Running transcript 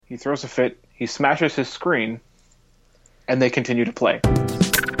he throws a fit, he smashes his screen, and they continue to play.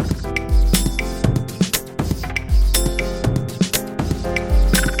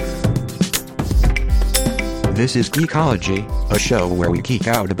 This is Geekology, a show where we geek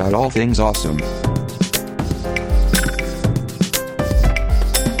out about all things awesome.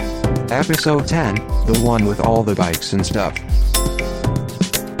 Episode 10, the one with all the bikes and stuff.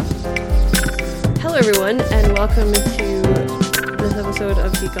 Hello everyone, and welcome to this episode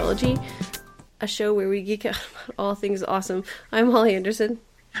of Geekology, a show where we geek out about all things awesome. I'm Holly Anderson.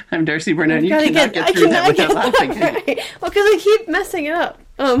 I'm Darcy Burnett. You cannot get through that without laughing. Right. Well, because I keep messing it up.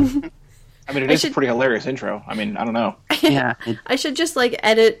 I mean, it is a pretty hilarious intro. I mean, I don't know. Yeah. I should just,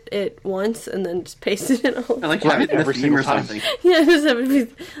 edit it once and then just paste it in all. I like have it in every a theme or single time. something. Yeah, just have it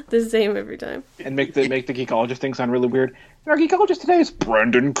be the same every time. And make the geekologist thing sound really weird. Our geekologist today is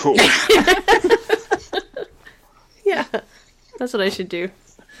Brandon Cole. Yeah, that's what I should do.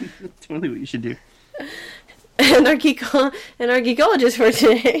 That's totally what you should do. And our geekologist for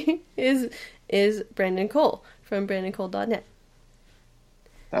today is Brandon Cole from BrandonCole.net.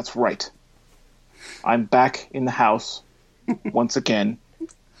 That's right. I'm back in the house once again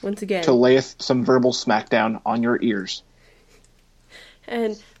to layeth some verbal smackdown on your ears.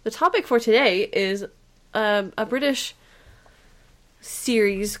 And the topic for today is a British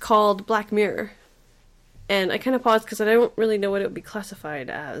series called Black Mirror. And I kind of paused because I don't really know what it would be classified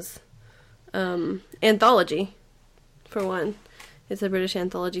as. Anthology, for one. It's a British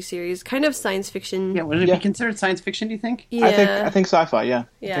anthology series, kind of science fiction. Yeah, would it be considered science fiction, do you think? Yeah. I think sci-fi, yeah.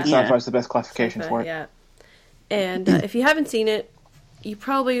 Yeah. I think sci-fi is the best classification for it. Yeah. And if you haven't seen it, you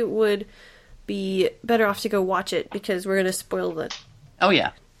probably would be better off to go watch it because we're going to spoil it. Oh,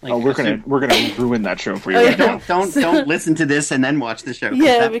 yeah. We're gonna ruin that show for you. Oh, right yeah. now. Don't listen to this and then watch the show.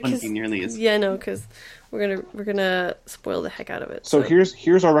 Yeah, that because wouldn't be nearly as... yeah, no, because we're gonna spoil the heck out of it. So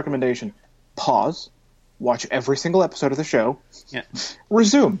here's our recommendation: pause, watch every single episode of the show, Yeah.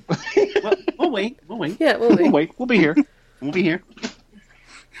 resume. We'll wait. We'll wait. Yeah, we'll wait. We'll wait. We'll be here. We'll be here.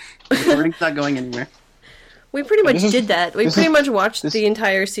 The recording's not going anywhere. We pretty much This is- did that. We this pretty is- much watched this- the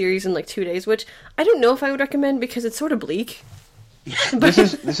entire series in 2 days, which I don't know if I would recommend because it's sort of bleak.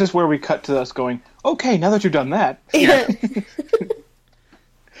 This is where we cut to us going, okay, now that you've done that, Yeah.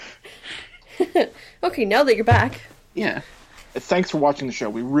 Okay, now that you're back. Yeah. thanks for watching the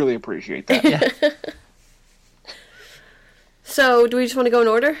show. We really appreciate that. Yeah. So, do we just want to go in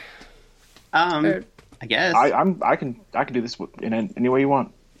order? Or- I guess. I can do this in any way you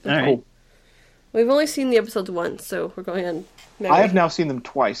want. That's All right. cool. We've only seen the episodes once, so we're going on memory. I have now seen them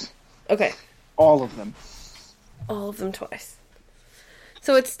twice. Okay. All of them. All of them twice.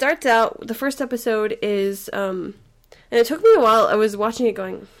 So it starts out, the first episode is, and it took me a while, I was watching it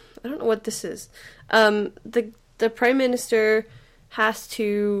going, I don't know what this is. The Prime Minister has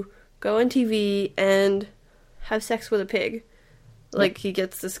to go on TV and have sex with a pig. He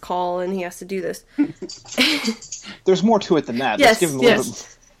gets this call and he has to do this. There's more to it than that. Yes, Let's give them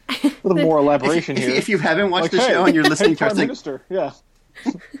yes. a little more elaboration here. If you haven't watched the hey, show and you're listening hey, to us, Prime Minister, yeah.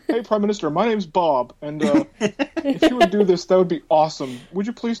 Hey, Prime Minister, my name's Bob, and if you would do this, that would be awesome. Would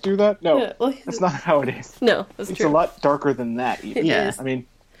you please do that? No, Yeah, well, that's not how it is. No, that's It's true. a lot darker than that. Even. It Yeah. is. I mean,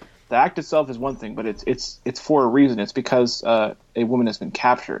 the act itself is one thing, but it's for a reason. It's because a woman has been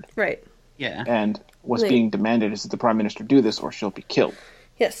captured, Right. yeah. and what's Right. being demanded is that the Prime Minister do this, or she'll be killed.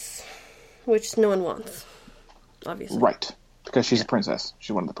 Yes. Which no one wants, obviously. Right, because she's a princess.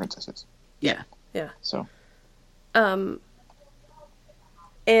 She's one of the princesses. Yeah. Yeah. So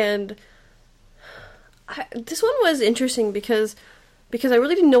And this one was interesting because I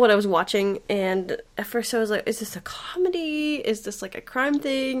really didn't know what I was watching, and at first I was like, is this a comedy? Is this a crime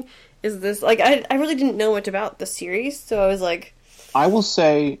thing? Is this I really didn't know much about the series, so I was like, I will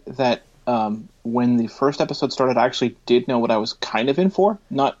say that when the first episode started, I actually did know what I was kind of in for.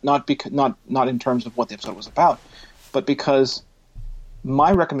 Not in terms of what the episode was about, but because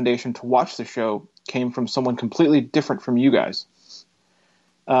my recommendation to watch the show came from someone completely different from you guys.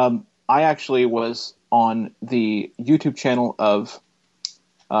 I actually was on the YouTube channel of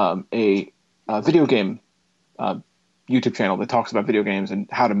a video game YouTube channel that talks about video games and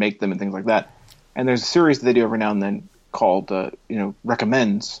how to make them and things like that. And there's a series that they do every now and then called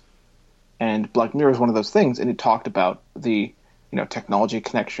Recommends. And Black Mirror is one of those things, and it talked about the technology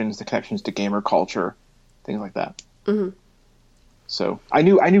connections, the connections to gamer culture, things like that. Mm-hmm. So I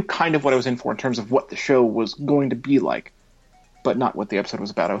knew kind of what I was in for in terms of what the show was going to be like, but not what the episode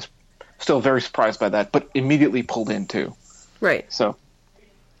was about. I was still very surprised by that, but immediately pulled in too. right. So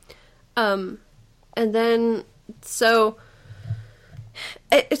And then so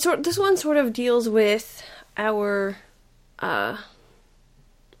this one sort of deals with our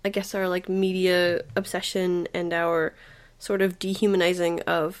I guess, our like media obsession and our sort of dehumanizing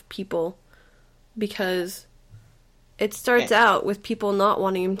of people, because it starts out with people not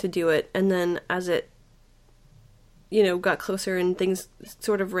wanting him to do it, and then as it, you know, got closer and things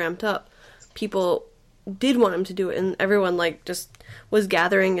sort of ramped up, people did want him to do it, and everyone like just was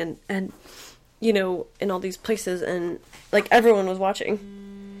gathering and you know, in all these places, and like everyone was watching.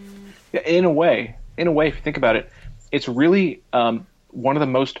 Yeah, in a way, if you think about it, it's really one of the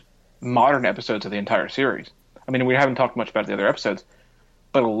most modern episodes of the entire series. I mean, we haven't talked much about the other episodes,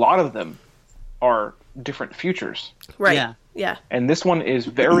 but a lot of them are different futures. Right. Yeah. And this one is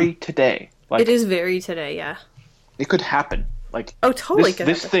very today. Like, it is very today, yeah. It could happen. Like, oh, totally.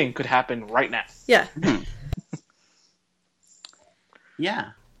 This thing could happen right now. Yeah.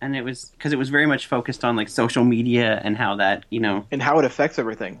 Yeah. And it was because it was very much focused on like social media and how that, you know, and how it affects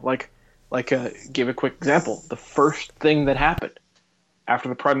everything. Like, give a quick example. The first thing that happened after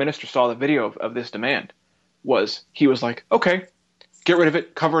the Prime Minister saw the video of this demand was he was like, okay, get rid of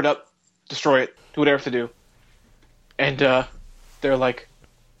it, cover it up, destroy it, do whatever to do. And they're like,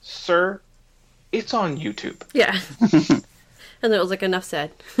 sir, it's on YouTube. Yeah. And it was like, enough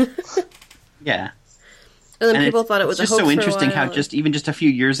said. Yeah. And then people thought it was a hoax. It's just so interesting for a while. how just a few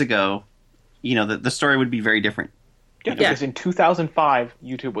years ago, you know, the story would be very different. Yeah, because in 2005,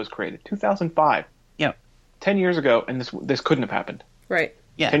 YouTube was created. 2005. Yeah. 10 years ago, and this couldn't have happened. Right.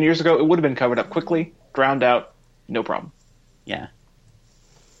 Yeah. 10 years ago, it would have been covered up quickly, drowned out, no problem. Yeah.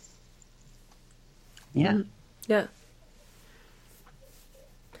 Yeah. Yeah.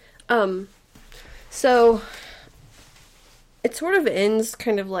 So it sort of ends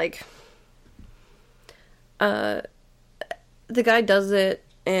kind of like the guy does it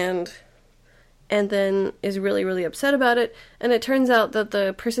and then is really, really upset about it, and it turns out that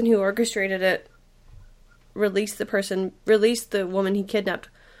the person who orchestrated it released the woman he kidnapped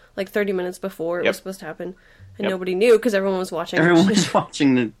like 30 minutes before it was supposed to happen, and nobody knew because everyone was watching. Everyone was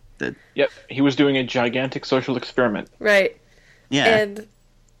watching the... Yep, he was doing a gigantic social experiment. Right. Yeah.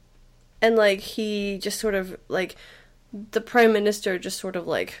 And like he just sort of like the Prime Minister just sort of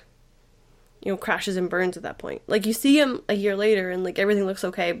like, you know, crashes and burns at that point. Like you see him a year later and like everything looks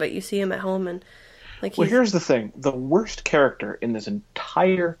okay, but you see him at home and like Well, here's the thing. The worst character in this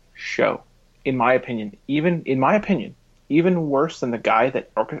entire show, in my opinion, even worse than the guy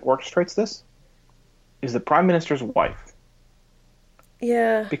that orchestrates this, is the Prime Minister's wife.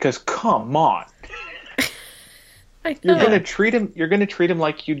 Yeah. Because come on. I know. You're gonna treat him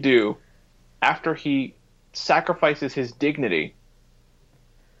like you do after he sacrifices his dignity,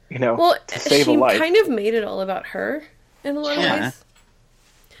 you know, to save a life. She kind of made it all about her in a lot of ways.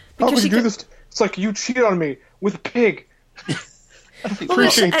 How could you do this? It's like you cheated on me with a pig. I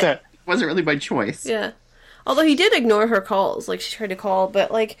appreciate that. It wasn't really by choice. Yeah. Although he did ignore her calls. Like, she tried to call,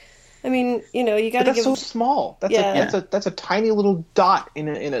 but, like, I mean, you know, you gotta give... That's so small. That's a tiny little dot in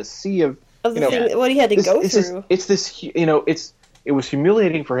a sea of the thing, what he had to go through. It was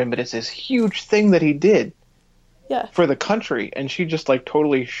humiliating for him, but it's this huge thing that he did for the country, and she just, like,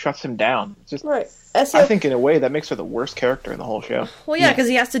 totally shuts him down. It's just, right. I think, in a way, that makes her the worst character in the whole show. Well, yeah, because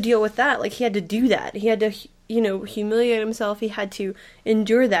he has to deal with that. Like, he had to do that. He had to, you know, humiliate himself. He had to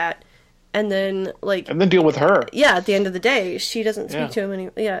endure that. And then, like... And then deal with her. Yeah, at the end of the day, she doesn't speak to him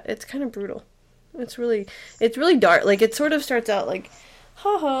anymore. Yeah, it's kind of brutal. It's really dark. Like, it sort of starts out like,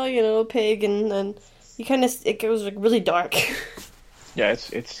 haha, you know, pig, and then you kind of... It goes, like, really dark. Yeah,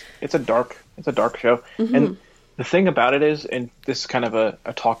 it's a dark show. Mm-hmm. And the thing about it is, and this is kind of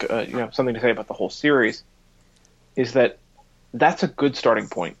a talk, you know, something to say about the whole series, is that that's a good starting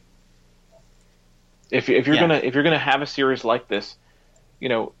point. If you're gonna have a series like this, you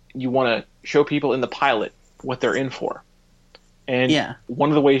know, you want to show people in the pilot what they're in for. And one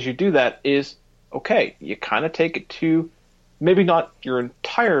of the ways you do that is, okay, you kind of take it to maybe not your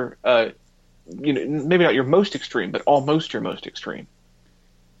entire, you know, maybe not your most extreme, but almost your most extreme.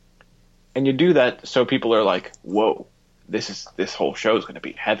 And you do that so people are like, whoa, this whole show is going to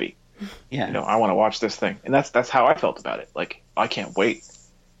be heavy. Yeah. You know, I want to watch this thing. And that's how I felt about it. Like, I can't wait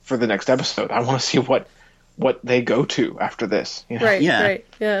for the next episode. I want to see what they go to after this. You know? Right,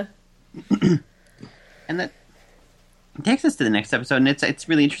 yeah. And that takes us to the next episode, and it's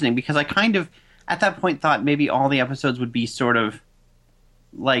really interesting because I kind of, at that point, thought maybe all the episodes would be sort of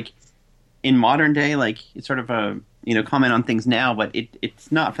like in modern day, like it's sort of a, you know, comment on things now, but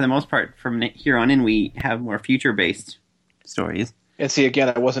it's not for the most part. From here on in, we have more future-based stories. And see,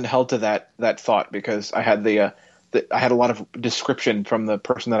 again, I wasn't held to that thought because I had I had a lot of description from the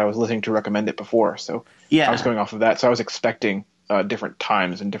person that I was listening to recommend it before, so I was going off of that. So I was expecting different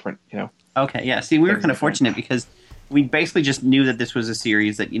times and different, you know. Okay, yeah. See, we were kind of fortunate because we basically just knew that this was a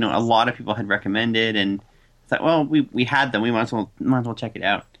series that a lot of people had recommended, and thought, well, we had them, we might as well check it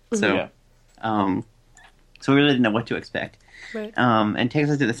out. So, Yeah. So we really didn't know what to expect. Right. And takes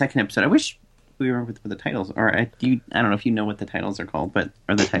us to the second episode. I wish we remember what the titles, or I don't know if you know what the titles are called, but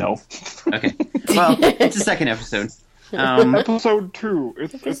are the titles? No. Okay. Well, it's the second episode. Episode 2.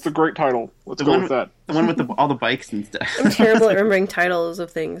 It's the great title. Let's go with that. The one with all the bikes and stuff. I'm terrible at remembering titles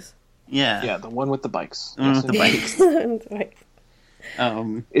of things. Yeah. Yeah, the one with the bikes. The one with the bikes.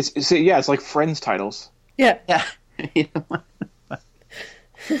 It's like Friends titles. Yeah. Yeah.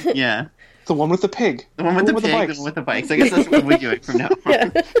 Yeah. The one with the pig. The one with the pig, the bikes. one with the bikes. I guess that's what we're doing from now on.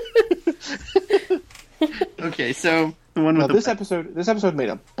 Yeah. Okay, so the one with Now, the this episode made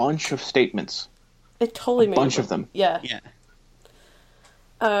a bunch of statements. It totally made Bunch of them. Yeah. Yeah.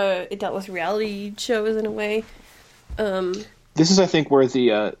 It dealt with reality shows in a way. This is, I think, where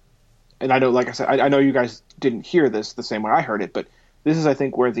the and I know, like I said, I know you guys didn't hear this the same way I heard it, but this is, I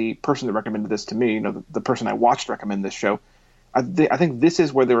think, where the person that recommended this to me, the person I watched recommend this show, I think this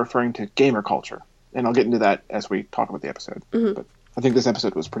is where they're referring to gamer culture, and I'll get into that as we talk about the episode. Mm-hmm. But I think this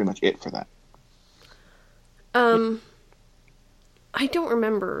episode was pretty much it for that. I don't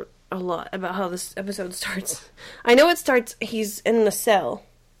remember a lot about how this episode starts. I know it starts, he's in the cell.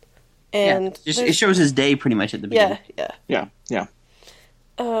 And it shows his day pretty much at the beginning. yeah. Yeah.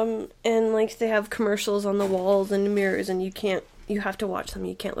 And like they have commercials on the walls and mirrors, and you have to watch them.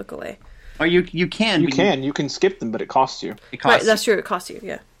 You can't look away. Or you can. You can skip them, but it costs you. It costs Right, that's true. It costs you.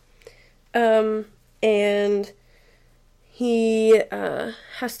 Yeah. And he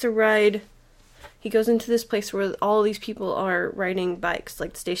has to ride. He goes into this place where all these people are riding bikes,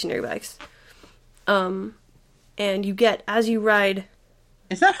 like stationary bikes. And you get, as you ride.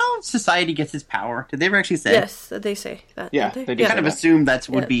 Is that how society gets its power? Did they ever actually say? Yes, they say that. Yeah, don't they do. I kind of that. assumed that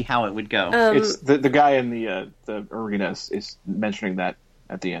would be how it would go. It's the guy in the arena is mentioning that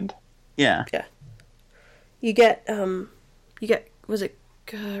at the end. Yeah. Yeah. You get, was it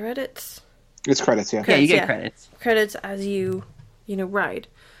credits? It's credits, yeah. Yeah, you get Yeah. credits. Credits as you ride.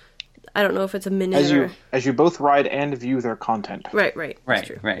 I don't know if it's a minute As you both ride and view their content. Right. Right, That's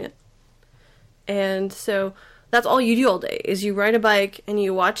true. right. Yeah. And so that's all you do all day is you ride a bike and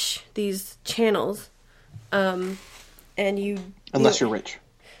you watch these channels, and Unless you're rich.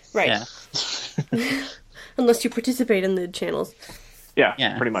 right. Yeah. Unless you participate in the channels.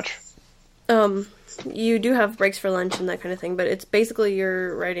 Yeah, pretty much. You do have breaks for lunch and that kind of thing, but it's basically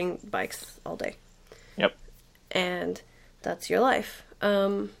you're riding bikes all day. Yep. And that's your life.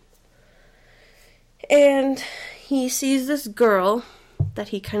 And he sees this girl that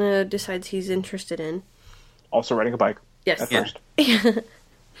he kind of decides he's interested in. Also riding a bike. Yes. At Yeah. first.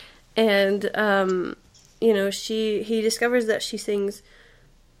 And, he discovers that she sings,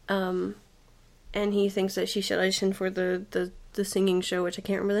 and he thinks that she should audition for the singing show, which I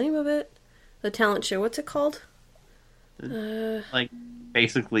can't remember the name of it. The talent show. What's it called? Like,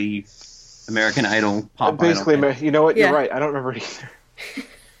 basically, American Idol, Pop Basically, Idol. you know what? Yeah. You're right. I don't remember it either.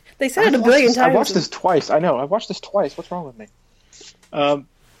 They said it a billion times. I watched this twice. I know. I watched this twice. What's wrong with me?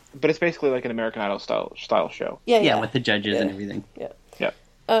 But it's basically like an American Idol style show. Yeah, with the judges and everything. Yeah.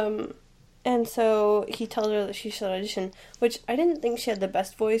 And so he tells her that she should audition, which I didn't think she had the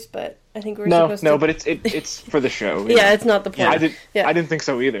best voice, but I think we're supposed to... No, but it's for the show. you Yeah, know? it's not the point. I didn't think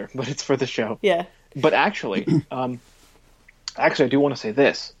so either, but it's for the show. Yeah. But actually, I do want to say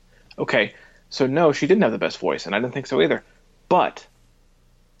this. Okay, so no, she didn't have the best voice, and I didn't think so either. But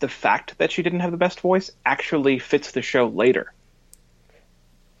the fact that she didn't have the best voice actually fits the show later.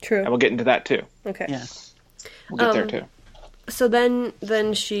 True. And we'll get into that too. Okay. Yeah. We'll get there too. So then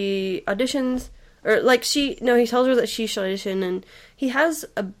she auditions, he tells her that she should audition, and he has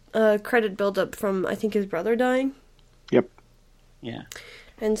a credit build up from, I think, his brother dying. Yep. Yeah.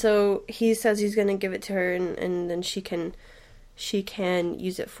 And so he says he's going to give it to her, and then she can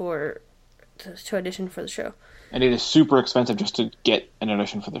use it to audition for the show. And it is super expensive just to get an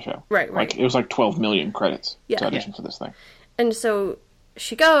audition for the show. Right. Like it was like 12 million credits to audition for this thing. And so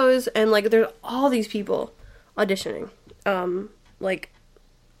she goes, and there's all these people auditioning. There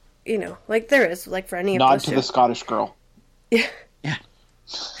is, for any of Nod those to shows. the Scottish girl. Yeah. Yeah.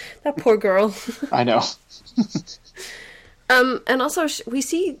 That poor girl. I know. And also we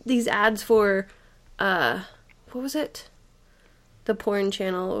see these ads for, what was it? The porn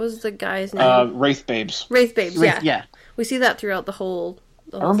channel. What was the guy's name? Wraith Babes. Wraith Babes, yeah. Yeah. We see that throughout the whole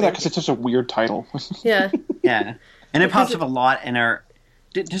I remember that because it's such a weird title. Yeah. Yeah. And it pops up a lot in our...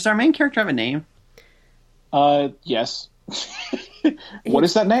 Does our main character have a name? Yes. What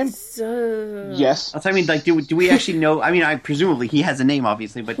is that name? Yes. I mean, do we actually know... I mean, presumably he has a name,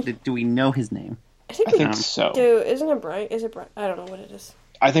 obviously, but do we know his name? I think I we think so. do. Isn't it Brian? Is it Brian? I don't know what it is.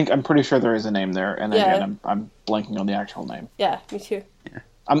 I'm pretty sure there is a name there, and Yeah. again, I'm blanking on the actual name. Yeah, me too.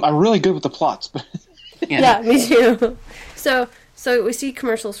 I'm really good with the plots, but Yeah, me too. So we see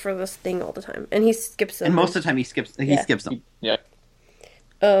commercials for this thing all the time, and he skips them. And most of the time he skips them. yeah.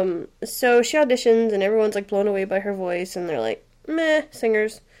 So she auditions, and everyone's like blown away by her voice, and they're like, meh,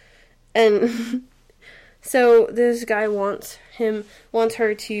 singers. And so this guy wants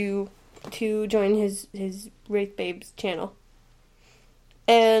her to join his Wraith Babes channel.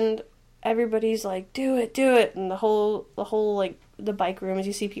 And everybody's like, do it. And the whole like the bike room, as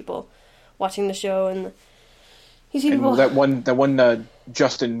you see people watching the show, and you see people. And that one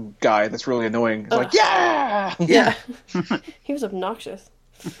Justin guy that's really annoying is like, yeah! Yeah. He was obnoxious.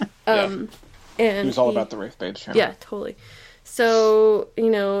 And He was all about the Wraith Babes channel. Yeah, totally. So,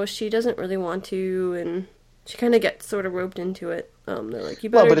 she doesn't really want to, and she kind of gets sort of roped into it. They're like, you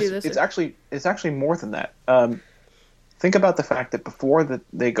better do this. It's actually more than that. Think about the fact that before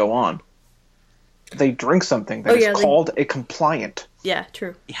they go on, they drink something that is called a compliant. Yeah,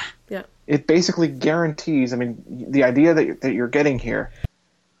 true. Yeah. It basically guarantees, the idea that you're getting here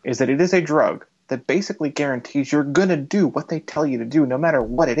is that it is a drug that basically guarantees you're going to do what they tell you to do no matter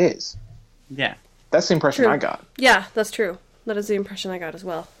what it is. Yeah. That's the impression True. I got. Yeah, that's true. That is the impression I got as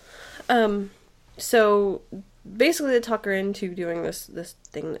well. So basically they talk her into doing this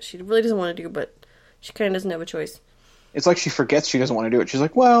thing that she really doesn't want to do, but she kind of doesn't have a choice. It's like she forgets she doesn't want to do it. She's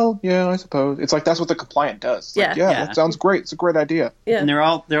like, well, yeah, I suppose. It's like that's what the compliant does. It's like, Yeah. that sounds great. It's a great idea. Yeah. And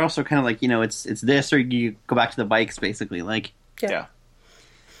they're also kind of like, it's this or you go back to the bikes, basically. Like, Yeah.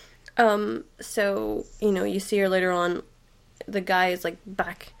 So, you see her later on, the guy is like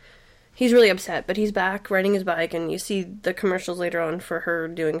back. He's really upset, but he's back riding his bike, and you see the commercials later on for her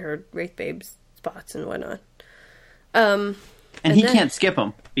doing her Wraith Babes spots and whatnot. and he can't skip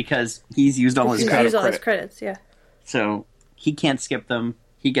them because he's used all his He's credits. used all his credits, yeah. So he can't skip them.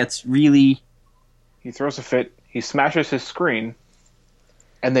 He gets really... He throws a fit. He smashes his screen,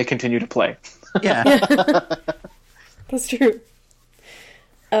 and they continue to play. Yeah. That's true.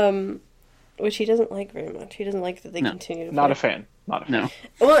 Which he doesn't like very much. He doesn't like that they continue to play. Not a fan. Not a fan. No.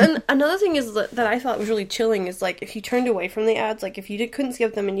 Well, and another thing is that I thought was really chilling is, like, if you turned away from the ads, like, if you couldn't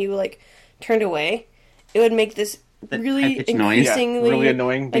skip them and you, like, turned away, it would make this That really high-pitched noise. increasingly Yeah, really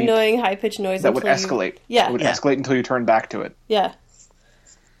annoying beat high-pitched noise. That would until escalate. Yeah. It would Yeah. escalate until you turn back to it. Yeah.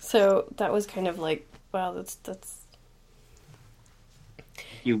 So that was kind of like, wow, that's...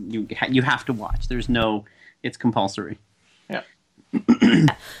 You have to watch. There's no... It's compulsory. Yeah.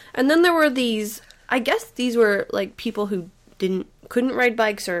 And then there were these, I guess these were, like, people who couldn't ride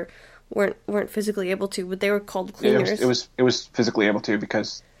bikes or weren't physically able to, but they were called cleaners. It was physically able to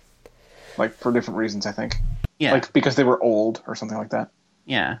because, like, for different reasons, I think. Yeah. Like, because they were old or something like that.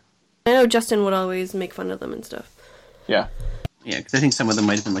 Yeah. I know Justin would always make fun of them and stuff. Yeah. Yeah, because I think some of them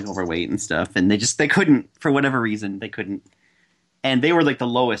might have been, like, overweight and stuff, and they couldn't, for whatever reason, they couldn't. And they were, like, the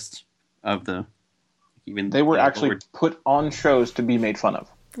lowest of the... Even They were actually put on shows to be made fun of.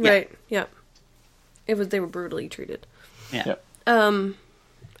 Yeah. Right, yeah. They were brutally treated. Yeah. Yep.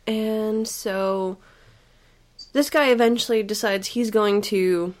 And so this guy eventually decides he's going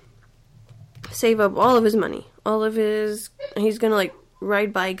to save up all of his money. He's going to, like,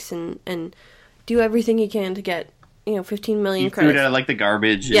 ride bikes and do everything he can to get, 15 million He credits. threw it out of, like, the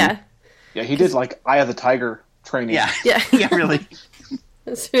garbage. And, Yeah. Yeah, he did, like, Eye of the Tiger training. Yeah. Yeah. Yeah, really.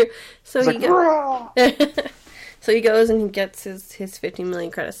 So It's he like, "Rah!" So he goes and he gets his 15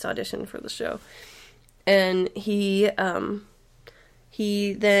 million credits to audition for the show. And he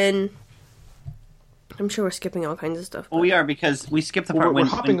then... I'm sure we're skipping all kinds of stuff. Well, we are, because we skipped the Well, part we're when...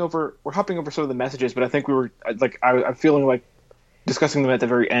 hopping over some of the messages, but I think we were, like, I'm feeling like discussing them at the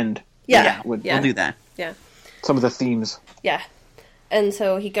very end. Yeah. We'll We'll do that. Yeah. Some of the themes. Yeah. And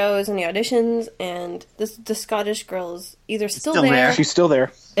so he goes and he auditions, and the Scottish girl is either still Still there. there. She's still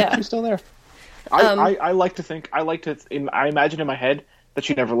there. Yeah. She's still there. I like to I imagine in my head that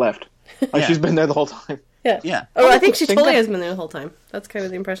she never left. Like, Yeah. she's been there the whole time. Yeah. Yeah. Oh, I'm I a think good she singer. totally has been there the whole time. That's kind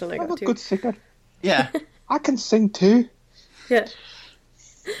of the impression I I'm a got too. good singer. Yeah. I can sing too. Yeah.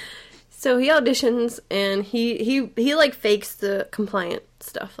 So he auditions, and he like fakes the compliant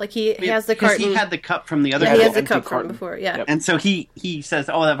stuff. Like he has the Because carton. he had the cup from the other yeah, he girl. has the empty cup from carton. before. Yeah. Yep. And so he says,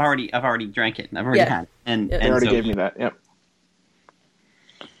 "Oh, I've already drank it. I've already Yeah. had it." And, Yeah. They and already so gave me that. Yep.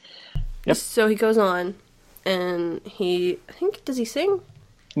 Yep. So he goes on, and does he sing?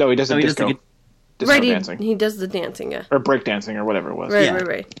 No, he does No, a he does disco. the good- Disco Right, dancing. he does the dancing. Yeah. Or break dancing or whatever it was. Right, Yeah.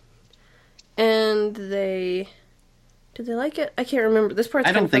 right. And did they like it? I can't remember. This part's I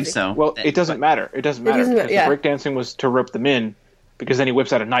kind don't of think fuzzy. so. Well, it doesn't matter. It doesn't matter. doesn't matter, Because yeah. the breakdancing was to rope them in because then he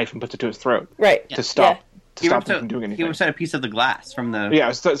whips out a knife and puts it to his throat Right. to stop He him ripped out, from doing he anything. ripped out a piece of the glass from the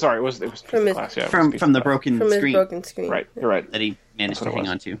Sorry, it was From his- glass, yeah, it was a piece from of the glass. broken From his screen broken screen. Right, you're right. that he managed That's to what it hang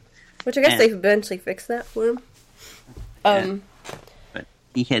was. on to. Which I guess And- they eventually fixed that for him. But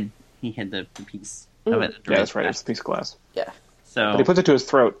he hid the piece of it. Yeah, that's right. It's a piece of glass. Yeah. So But he puts it to his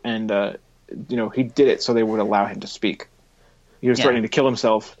throat, and he did it so they would allow him to speak. He was Yeah. threatening to kill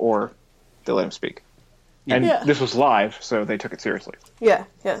himself, or they let him speak. And Yeah. this was live, so they took it seriously. Yeah,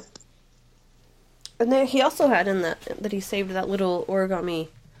 yeah. And then he also had in that he saved that little origami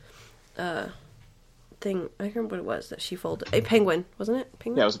thing. I can't remember what it was that she folded. A penguin, wasn't it?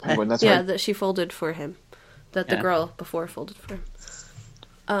 Penguin? Yeah, it was a penguin. That's Yeah, right. that she folded for him. That the Yeah. girl before folded for him.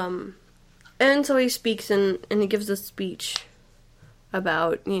 And so he speaks and he gives a speech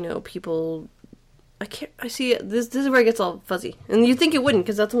about, people. I see it. This is where it gets all fuzzy. And you'd think it wouldn't,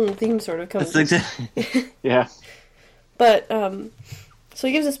 because that's when the theme sort of comes. it's like Yeah. But, so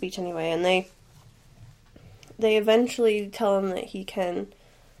he gives a speech anyway, and they eventually tell him that he can,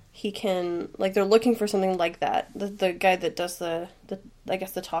 like, they're looking for something like that. The guy that does the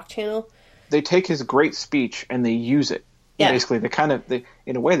talk channel. They take his great speech and they use it. Yeah. Basically,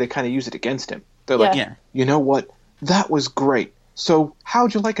 in a way, they kind of use it against him. They're like, Yeah. Yeah. you know what? That was great. So,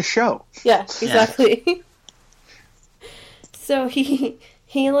 how'd you like a show? Yeah, exactly. So he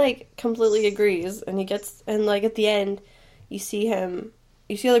like completely agrees, and like at the end, you see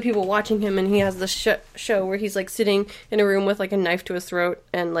other people watching him, and he has this show where he's like sitting in a room with like a knife to his throat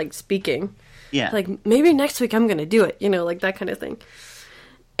and like speaking. yeah. Like, maybe next week I'm gonna do it, like that kind of thing.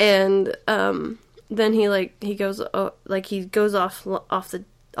 And then he goes off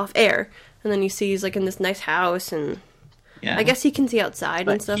air, and then you see he's like in this nice house, and yeah. I guess he can see outside and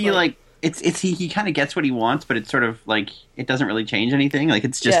But stuff. he he kind of gets what he wants, but it's sort of like it doesn't really change anything. Like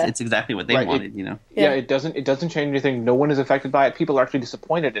it's just Yeah. it's exactly what they Right, wanted, Yeah. Yeah, it doesn't change anything. No one is affected by it. People are actually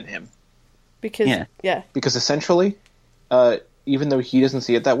disappointed in him. because Yeah. Because essentially, even though he doesn't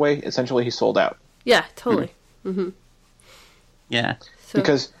see it that way, essentially he's sold out. yeah, totally. Yeah. So,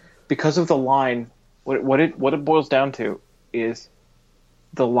 Because of the line, what it boils down to is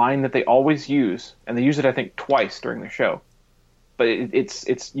the line that they always use, and they use it I think twice during the show. But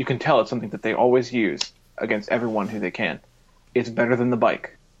it's you can tell it's something that they always use against everyone who they can. It's better than the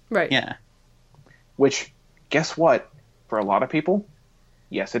bike. right. Yeah. Which, guess what? For a lot of people,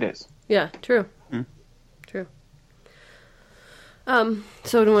 yes, it is. Yeah, true. True.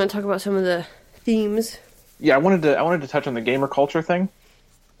 So do you want to talk about some of the themes? Yeah, I wanted to touch on the gamer culture thing.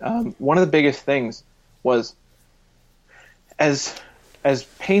 One of the biggest things was as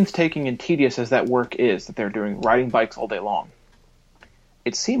painstaking and tedious as that work is that they're doing, riding bikes all day long.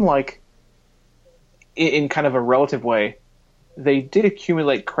 It seemed like, in kind of a relative way, they did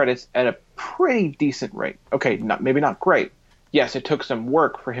accumulate credits at a pretty decent rate. Okay, maybe not great. Yes, it took some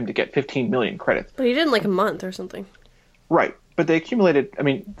work for him to get 15 million credits. But he did in like a month or something. Right, but they accumulated. I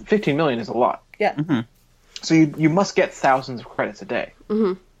mean, 15 million is a lot. Yeah. So you must get thousands of credits a day.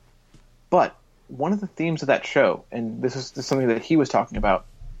 Mm-hmm. But one of the themes of that show, and this is something that he was talking about,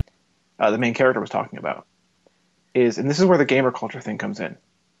 the main character was talking about, is, and this is where the gamer culture thing comes in,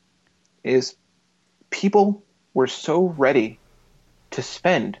 is people were so ready to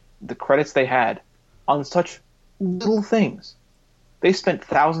spend the credits they had on such little things. They spent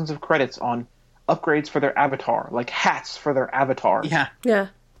thousands of credits on upgrades for their avatar, like hats for their avatars. Yeah. Yeah,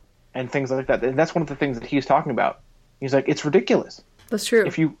 And things like that. And that's one of the things that he's talking about. He's like, it's ridiculous. that's true.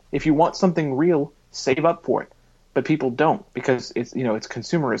 If you want something real, save up for it. But people don't, because it's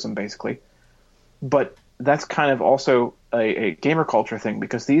consumerism basically. But that's kind of also a gamer culture thing,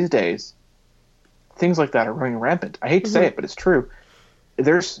 because these days things like that are running rampant. I hate to say it, but it's true.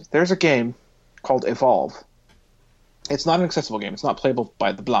 There's a game called Evolve. It's not an accessible game. It's not playable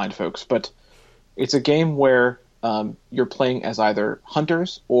by the blind folks, but it's a game where you're playing as either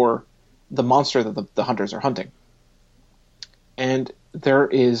hunters or the monster that the hunters are hunting. And there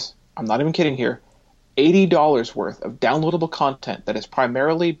is, I'm not even kidding here, $80 worth of downloadable content that is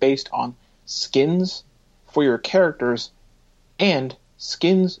primarily based on skins for your characters and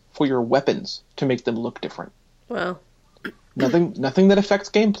skins for your weapons to make them look different. Wow. Nothing that affects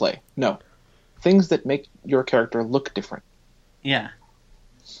gameplay. No. Things that make your character look different. Yeah.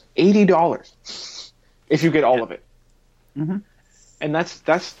 $80 if you get all of it. Mm-hmm. And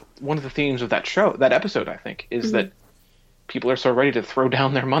that's one of the themes of that show, that episode, I think, is that people are so ready to throw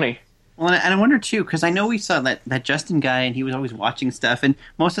down their money. Well, and I wonder too, because I know we saw that Justin guy, and he was always watching stuff, and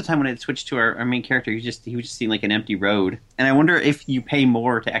most of the time when it switched to our main character, he was just seeing like an empty road. And I wonder if you pay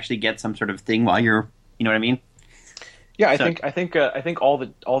more to actually get some sort of thing while you're, you know what I mean? Yeah, I So- think all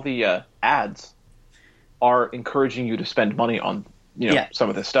the ads are encouraging you to spend money on Yeah. some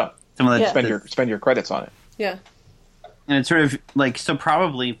of this stuff. Some of the, Yeah. Spend your credits on it. Yeah. and it's sort of like, so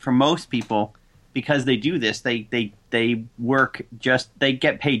probably for most people, because they do this, they work they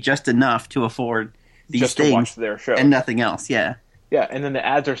get paid just enough to afford these Just things to watch their show. and nothing else. Yeah. Yeah, and then the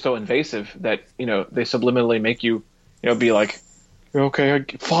ads are so invasive that they subliminally make you be like, okay,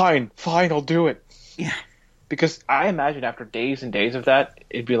 fine, I'll do it. Yeah. Because I imagine after days and days of that,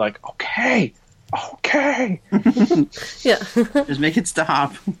 it'd be like, okay. Yeah. Just make it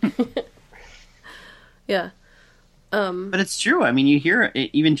stop. Yeah. But it's true. I mean, you hear it,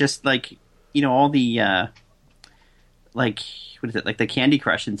 even just like, all the, like, what is it? Like the Candy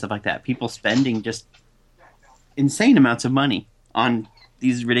Crush and stuff like that. People spending just insane amounts of money on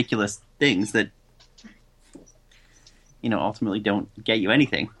these ridiculous things that, ultimately don't get you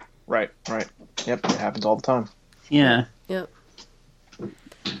anything. Right. Yep, it happens all the time. Yeah. Yep.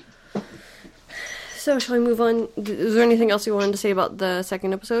 So, shall we move on? Is there anything else you wanted to say about the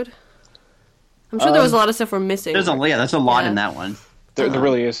second episode? I'm sure there was a lot of stuff we're missing. There's a lot Yeah. in that one. There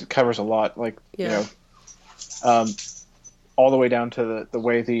really is. It covers a lot. Like, Yeah. all the way down to the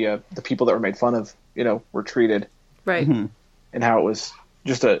way the people that were made fun of, were treated, Right. Mm-hmm. and how it was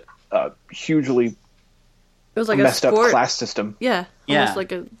just a hugely It was like messed a up sport. class system. Yeah. Yeah. Almost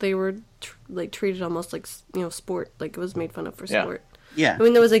like they were treated almost like, sport. Like it was made fun of for Yeah. sport. Yeah. I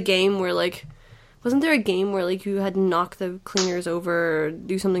mean, there was a game where wasn't there a game where you had to knock the cleaners over or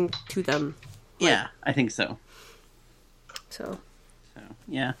do something to them? Yeah, I think so. So, So,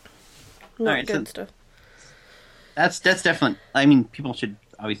 yeah. not Alright, so- good stuff. That's definitely. I mean, people should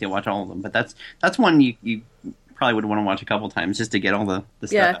obviously watch all of them, but that's one you probably would want to watch a couple times just to get all the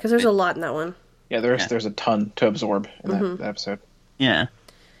stuff. Yeah, out because of there's it. a lot in that one. Yeah, there's a ton to absorb in that episode. Yeah.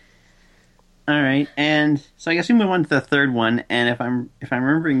 All right, and so I guess we move on to the third one. And if I'm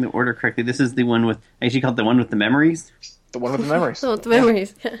remembering the order correctly, this is the one with, I actually called it the one with the memories. The one with the memories. So, the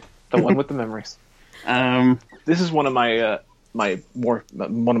memories. Yeah. The one with the memories. This is one of my one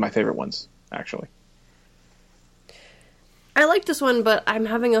of my favorite ones, actually. I like this one, but I'm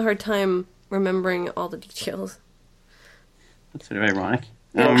having a hard time remembering all the details. That's sort of ironic.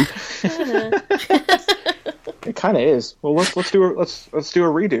 It kind of is. Well, let's do a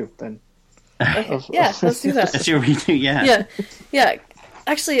redo then. Yeah, let's do that. That's your redo, yeah. Yeah.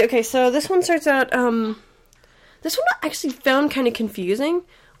 Actually, okay, so this one starts out, this one I actually found kind of confusing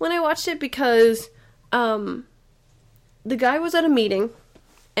when I watched it because, the guy was at a meeting,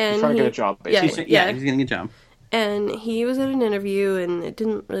 and Trying to get a job, basically. He's getting a job. and he was at an interview, and it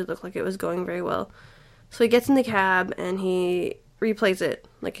didn't really look like it was going very well. So he gets in the cab, and he replays it.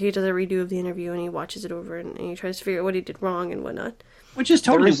 Like, he does a redo of the interview, and he watches it over, and he tries to figure out what he did wrong and whatnot. Which is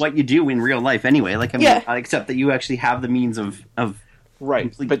totally what you do in real life anyway. Like, I mean, Yeah. except that you actually have the means of Right,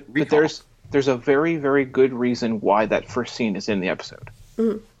 complete but recall. there's a very, very good reason why that first scene is in the episode.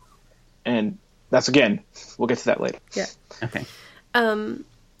 Mm-hmm. And that's, again, we'll get to that later. Yeah. Okay. And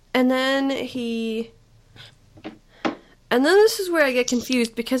then this is where I get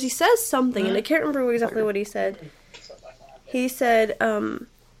confused because he says something, and I can't remember exactly what he said. He said,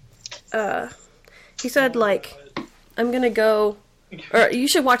 like, I'm gonna go, or you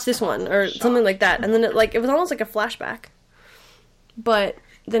should watch this one, or something like that. And then it was almost like a flashback. But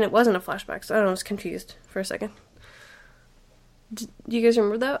then it wasn't a flashback, so I don't know, I was confused for a second. Do you guys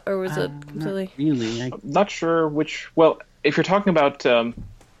remember that, or was it completely... Really? I'm not sure which... Well, if you're talking about... I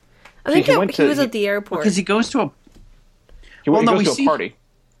think he he went to- was at the airport. Because he goes to a... he Well, no, goes we to a see- party.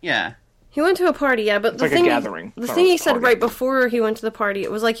 Yeah. He went to a party, yeah, but It's like a gathering. The It's not thing a he said party. right before he went to the party,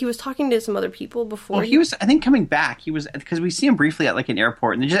 it was like he was talking to some other people before. Well, he was, I think, coming back. He was, because we see him briefly at, like, an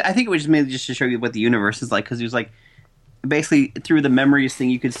airport. And I think it was just mainly just to show you what the universe is like, because he was, like, basically, through the memories thing,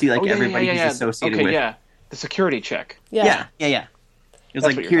 you could see, like, everybody he's associated okay, with. yeah. The security check. yeah. Yeah. It was That's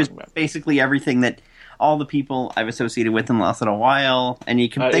like, what you're here's talking about. basically everything that all the people I've associated with in the last little while, and they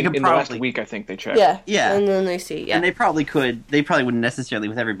could in the last probably... week, I think they checked. Yeah. Yeah. And then they see, yeah. And they probably wouldn't necessarily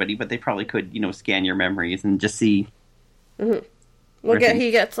with everybody, but they probably could, scan your memories and just see...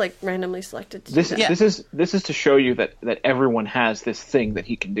 He gets, like, randomly selected to This do is that. this is to show you that everyone has this thing that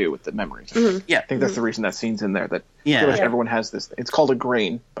he can do with the memories. Yeah. I think that's the reason that scene's in there. That Yeah. pretty much Yeah. everyone has this. It's called a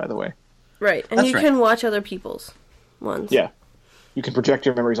grain, by the way. Right. And That's you right. can watch other people's ones. Yeah, you can project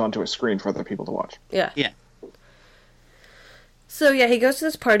your memories onto a screen for other people to watch. Yeah. Yeah. So, yeah, he goes to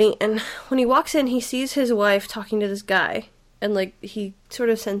this party, and when he walks in, he sees his wife talking to this guy. And, like, he sort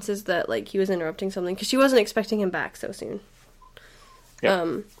of senses that, like, he was interrupting something, because she wasn't expecting him back so soon.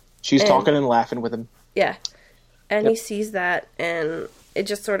 Yeah. She's and- talking and laughing with him. Yeah. And Yep. he sees that, and he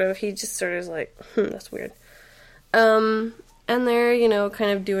just sort of is like, that's weird. And they're,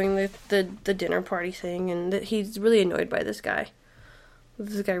 kind of doing the dinner party thing, and he's really annoyed by this guy.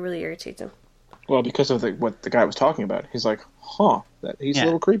 This guy really irritates him. Well, because of what the guy was talking about. He's like, he's a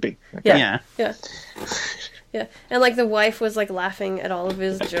little creepy. Yeah. Yeah. Yeah. Yeah. And like the wife was like laughing at all of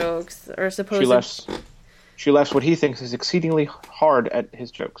his jokes, or supposed She laughs what he thinks is exceedingly hard at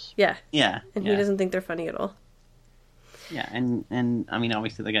his jokes. Yeah. Yeah. And yeah. he doesn't think they're funny at all. Yeah, and I mean,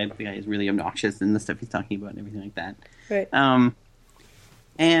 obviously the guy is really obnoxious in the stuff he's talking about and everything like that. Right.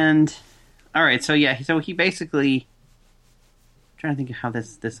 And all right, so he basically, I'm trying to think of how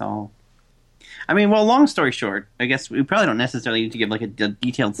this all. I mean, well, long story short, I guess we probably don't necessarily need to give like a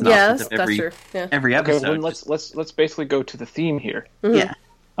detailed synopsis of every true. Yeah. every Okay, episode. well, let's basically go to the theme here. Yeah,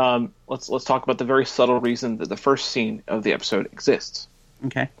 Let's talk about the very subtle reason that the first scene of the episode exists.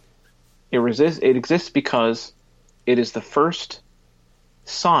 okay, It exists because it is the first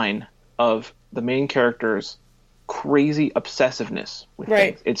sign of the main character's crazy obsessiveness with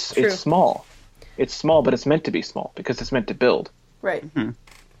Right. things. True. It's small. It's small, but it's meant to be small because it's meant to build. Right.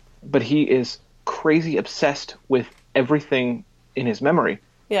 But he is crazy obsessed with everything in his memory.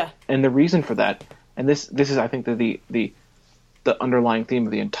 Yeah. And the reason for that, and this is I think the underlying theme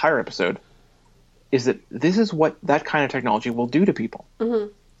of the entire episode, is that this is what that kind of technology will do to people.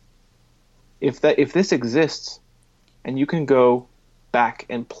 Mm-hmm. If this exists, and you can go back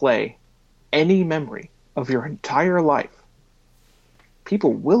and play any memory of your entire life,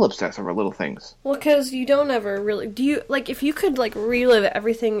 people will obsess over little things. Well, because you don't ever really... Do you... Like, if you could, like, relive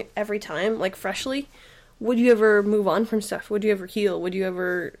everything every time, like, freshly, would you ever move on from stuff? Would you ever heal? Would you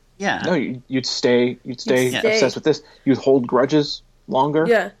ever... yeah, No, you'd stay stay. obsessed with this. You'd hold grudges longer.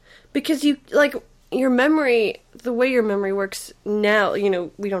 Yeah. Because you... Like, your memory... The way your memory works now,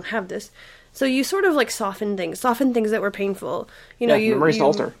 we don't have this. So you sort of, like, soften things that were painful. Memories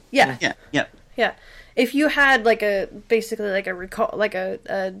alter. Yeah. yeah. Yeah. If you had basically a recall, like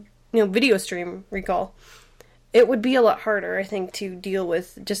a video stream recall, it would be a lot harder, I think, to deal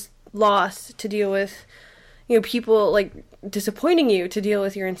with just loss, to deal with, people like disappointing you, to deal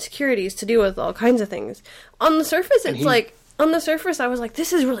with your insecurities, to deal with all kinds of things. On the surface, on the surface, I was like,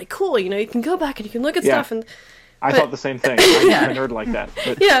 this is really cool. You can go back and you can look at stuff and. I thought the same thing. I'm a nerd like that.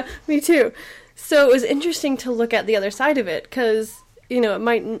 But Yeah, me too. So it was interesting to look at the other side of it, because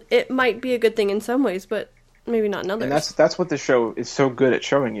it might be a good thing in some ways, but maybe not in others. And that's what the show is so good at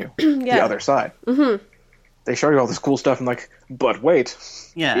showing you. The Yeah. other side. Mm-hmm. They show you all this cool stuff and but wait,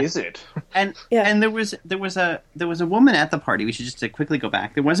 Yeah. is it? And Yeah. and there was a woman at the party. We should just quickly go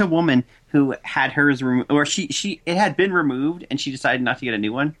back. There was a woman who had hers removed, or it had been removed, and she decided not to get a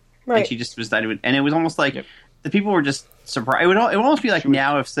new one. Right. And she just decided, and it was almost like Yep. the people were just surprised. It would almost be like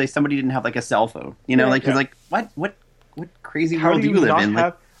now if say somebody didn't have like a cell phone, Right. because what crazy How world do do you you live not in?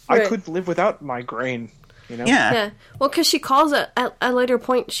 have? Right. I could live without my grain. Yeah. Yeah. Well, because she calls at a later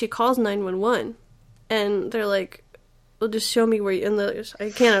point, she calls 911, and they're like, well, just show me where you... And I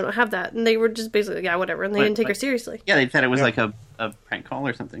don't have that. And they were just basically, yeah, whatever. And they didn't take her seriously. Yeah, they said it was like a prank call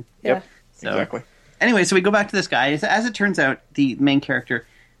or something. Yep. So, Exactly. Anyway, so we go back to this guy. As it turns out, the main character,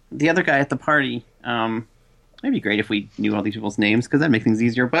 the other guy at the party, it'd be great if we knew all these people's names, because that'd make things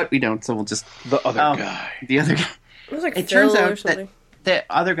easier, but we don't, so we'll just... The other guy. The other guy. It was like It Phil turns or out something. that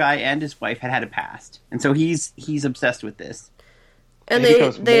the other guy and his wife had a past, and so he's obsessed with this. And And he they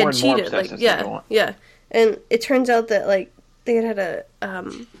becomes had more and more cheated. obsessed as they go on. Yeah. And it turns out that they had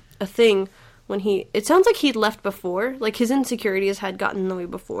a thing when he... It sounds like he'd left before. Like, his insecurities had gotten in the way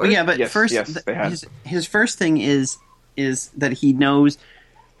before. Well, yeah, but Yes, first, yes, they had. his first thing is that he knows,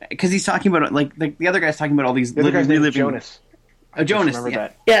 because he's talking about the other guy's talking about all these The other guy's name is reliving. Jonas. Oh, Jonas. Remember Yeah.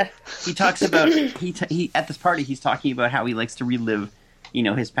 that? Yeah. He talks about he at this party he's talking about how he likes to relive,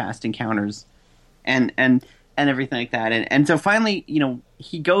 his past encounters, and everything like that, and so finally,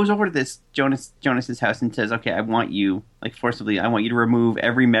 he goes over to this Jonas's house and says, "Okay, I want you forcibly. I want you to remove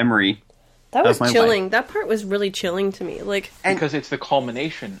every memory." That was Of my chilling. wife. That part was really chilling to me. And- Because it's the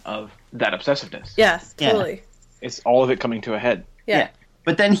culmination of that obsessiveness. Yeah, Yeah. totally. It's all of it coming to a head. Yeah.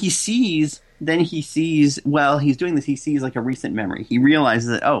 But then he sees while he's doing this, he sees a recent memory. He realizes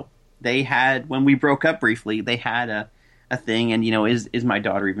that, they had, when we broke up briefly, they had a thing, and is my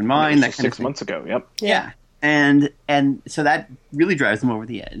daughter even mine? It was That just kind of 6 thing. months ago. Yep. Yeah. And so that really drives him over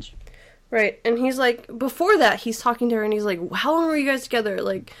the edge. Right. And he's like, before that, he's talking to her and he's like, how long were you guys together?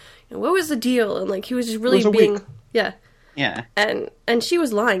 What was the deal? And he was just really was a being... week. Yeah. Yeah. And she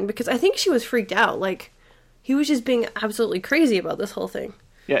was lying because I think she was freaked out. He was just being absolutely crazy about this whole thing.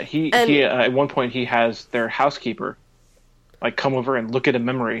 Yeah. He And- at one point he has their housekeeper come over and look at a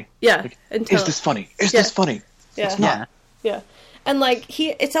memory. Yeah. And Is this funny? Is Yeah. this funny? Yeah. It's not. Yeah. And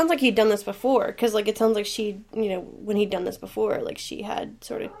it sounds like he'd done this before, because it sounds like she, when he'd done this before, she had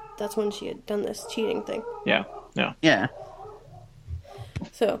sort of, that's when she had done this cheating thing. Yeah. Yeah. Yeah.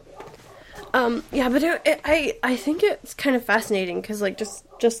 So, yeah, but I think it's kind of fascinating because, like,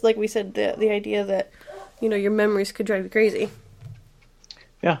 just like we said, the idea that, you know, your memories could drive you crazy.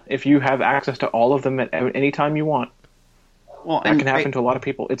 Yeah, if you have access to all of them at any time you want, Well, that can happen to a lot of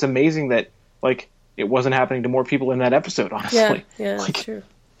people. It's amazing that, like, it wasn't happening to more people in that episode, honestly. Yeah, like, that's true.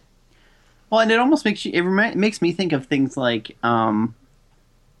 Well, and it almost makes you. It makes me think of things like I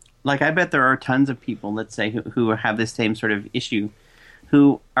bet there are tons of people, let's say, who have this same sort of issue,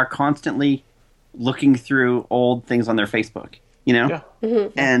 who are constantly looking through old things on their Facebook, you know,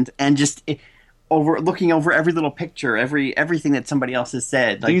 and just looking over every little picture, everything that somebody else has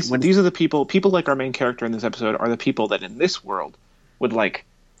said. Like, these are the people like our main character in this episode are the people that in this world would like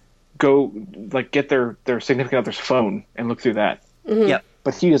go like get their significant other's phone and look through that. Yep.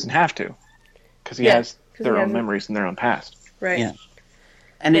 But he doesn't have to because he has their own memories and their own past. Right. Yeah.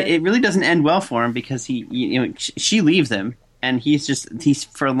 And it really doesn't end well for him because she leaves him, and he's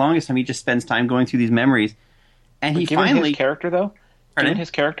for the longest time he just spends time going through these memories, and he given finally his character though, Pardon?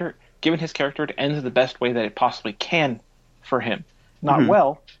 given his character, it ends the best way that it possibly can for him. Not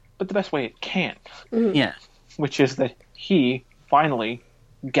well, but the best way it can. Yeah. Which is that he finally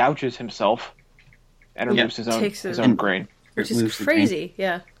gouges himself and removes his own grain. Which is Removes the crazy.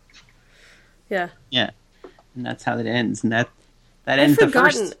 Yeah. Yeah. Yeah. And that's how it ends, and that I've ends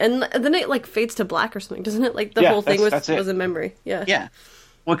forgotten, the first. and then it like fades to black or something, doesn't it? Like the whole thing was a memory. Yeah. Yeah.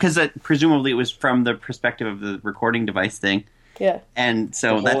 Well, because presumably it was from the perspective of the recording device thing. Yeah. And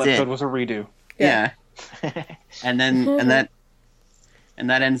so The that's whole episode it. was a redo. Yeah. and that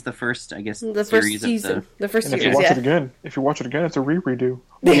ends the first, I guess, The first series season. of The first And if series. you watch Yeah. it again, it's a redo.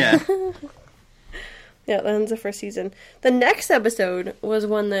 Yeah. Yeah, that ends the first season. The next episode was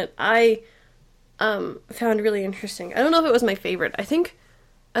one that I found really interesting. I don't know if it was my favorite. I think,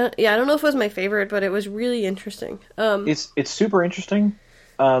 I don't know if it was my favorite, but it was really interesting. It's super interesting,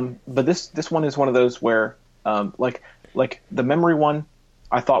 but this one is one of those where like the memory one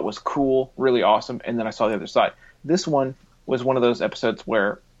I thought was cool, really awesome, and then I saw the other side. This one was one of those episodes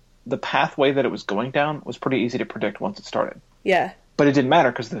where the pathway that it was going down was pretty easy to predict once it started. Yeah. But it didn't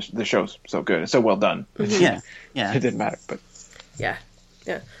matter because the show's so good. It's so well done. Yeah. Yeah. It didn't matter. But Yeah.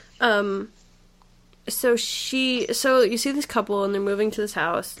 So you see this couple and they're moving to this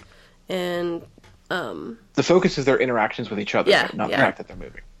house, and the focus is their interactions with each other, not the fact that they're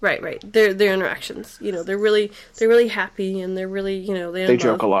moving. right. Their interactions. You know, they're really happy, and they're really, you know, They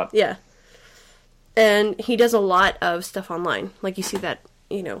joke a lot. Yeah. And he does a lot of stuff online. Like you see that,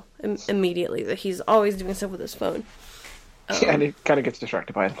 you know, immediately that he's always doing stuff with his phone. Yeah, and he kind of gets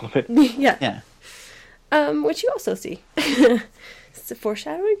distracted by it a little bit. Yeah. Yeah. Which you also see. It's a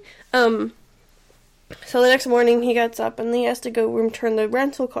foreshadowing. So the next morning he gets up and he has to go return the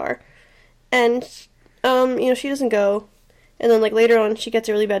rental car. And, you know, she doesn't go. And then, like, later on she gets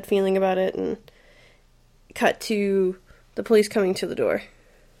a really bad feeling about it, and cut to the police coming to the door.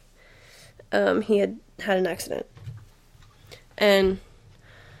 He had an accident. And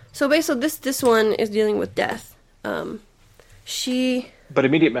so basically this one is dealing with death. But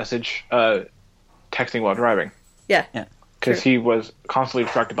immediate message, texting while driving. Yeah. Yeah. Because he was constantly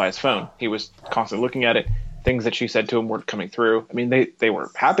distracted by his phone. He was constantly looking at it. Things that she said to him weren't coming through. I mean, they were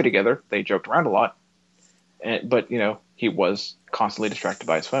happy together. They joked around a lot. But, you know, he was constantly distracted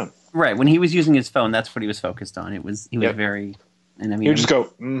by his phone. Right. When he was using his phone, that's what he was focused on. He was very, and I mean, He would just go,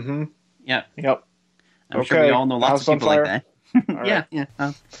 mm-hmm, yeah. Yep. I'm sure we all know lots of people like that. Right. Yeah.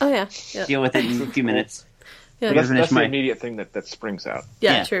 I'll Oh, yeah. deal with it in a few minutes. Yeah. That's finish the my- immediate thing that springs out.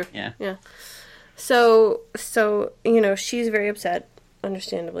 Yeah, true. Yeah. So, you know, she's very upset,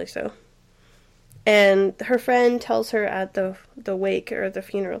 understandably so. And her friend tells her at the wake or the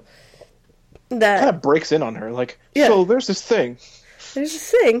funeral that Kind of breaks in on her, like, Yeah. so there's this thing. there's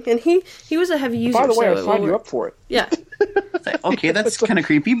this thing, and he was a heavy user. By the way, so I it signed will you work. up for it. Yeah, It's like, okay, that's kind of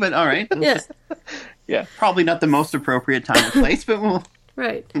creepy, but all right. yeah, Yeah. Probably not the most appropriate time or place, but we'll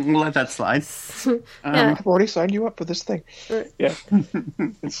right. let that slide. Yeah. I've already signed you up for this thing. Right. Yeah.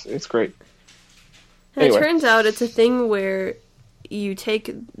 It's great. And Anyway. it turns out it's a thing where you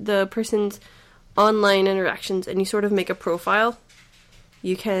take the person's online interactions and you sort of make a profile.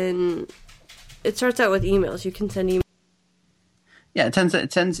 You can. It starts out with emails. You can send emails. Yeah, it sends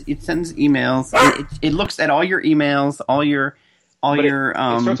emails. It looks at all your emails, all your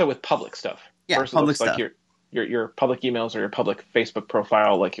It starts out with public stuff. Yeah, First, public it looks like your public emails or your public Facebook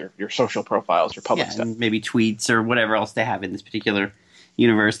profile, like your social profiles, your public stuff. and maybe tweets or whatever else they have in this particular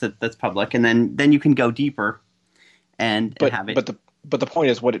universe that's public, and then you can go deeper and have it. But the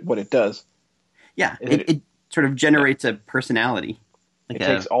point is what it does. Yeah, It- it sort of generates a personality. It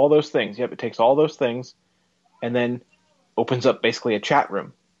takes all those things. Yep, it takes all those things, and then opens up basically a chat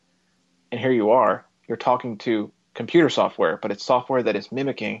room. And here you are, you're talking to computer software, but it's software that is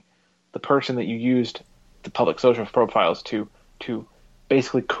mimicking the person that you used the public social profiles to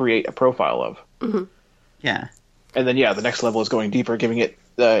basically create a profile of. Mm-hmm. Yeah. And then, the next level is going deeper, giving it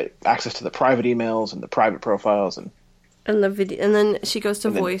access to the private emails and the private profiles and the video, and then she goes to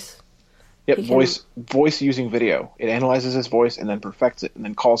voice. Yep, voice using video. It analyzes his voice and then perfects it, and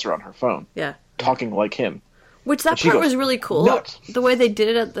then calls her on her phone. Yeah, talking like him. Which that part was really cool. Nuts. The way they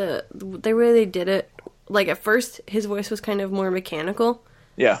did it like at first, his voice was kind of more mechanical.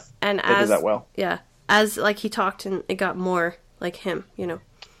 Yeah, and they did that well. Yeah, as like he talked, and it got more like him. You know.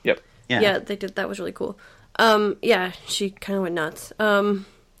 Yep. Yeah, they did. That was really cool. She kind of went nuts.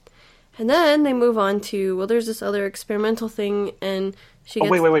 And then they move on to, there's this other experimental thing, and she gets...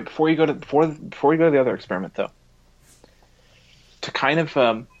 wait. Before you go to the other experiment, though, to kind of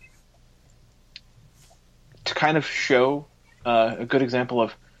show a good example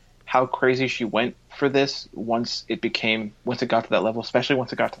of how crazy she went for this once it got to that level, especially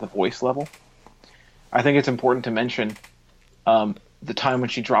once it got to the voice level. I think it's important to mention the time when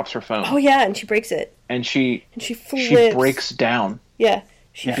she drops her phone. Oh yeah, and she breaks it. And she flips. breaks down. Yeah.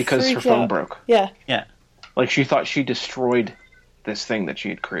 Because her phone broke. Yeah. Yeah. Like she thought she destroyed this thing that she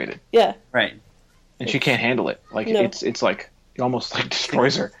had created. Yeah. Right. And she can't handle it. Like it's like it almost like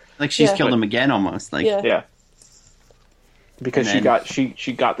destroys her. Like she's killed him again almost. Like yeah. Because she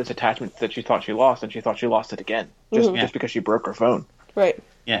got this attachment that she thought she lost, and she thought she lost it again just because she broke her phone. Right.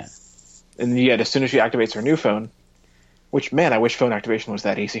 Yeah. And yet, as soon as she activates her new phone, which man, I wish phone activation was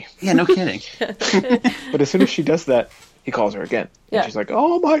that easy. Yeah, no kidding. But as soon as she does that, he calls her again. And she's like,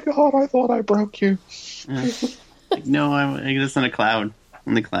 "Oh my god, I thought I broke you." Like, no, I'm just in a cloud.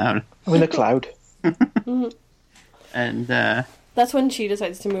 In the cloud. I'm in a cloud. And that's when she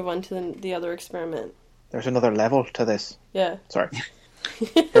decides to move on to the other experiment. There's another level to this. Yeah. Sorry.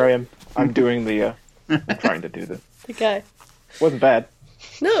 Here I am. I'm doing I'm trying to do the guy. Wasn't bad.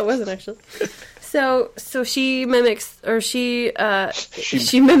 No, it wasn't actually. So she mimics, or she mimics.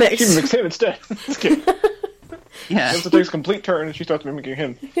 She mimics him instead. Just kidding. Yeah. Once it takes a complete turn and she starts mimicking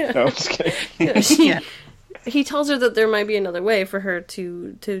him. Yeah. No, I'm just kidding. Yeah, he tells her that there might be another way for her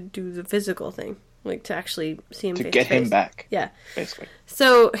to do the physical thing, like to actually see him to face get to face. him back. Yeah, basically.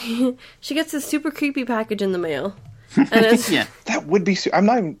 So she gets this super creepy package in the mail, and it's that would be. I'm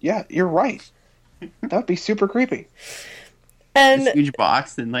not even. Yeah, you're right. That would be super creepy. And this huge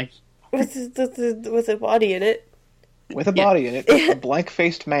box and like with a body in it. With a body in it, a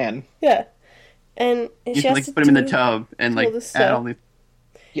blank-faced man. Yeah, and you can like put him in the tub and like add all these.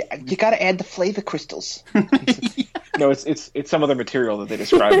 Yeah, you got to add the flavor crystals. No, it's some other material that they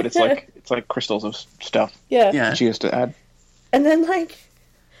describe, but it's like crystals of stuff. Yeah, that she has to add. And then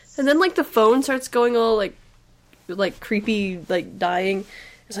the phone starts going all like creepy, like dying.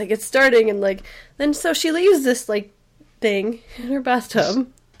 It's like it's starting, and like then so she leaves this like thing in her bathtub.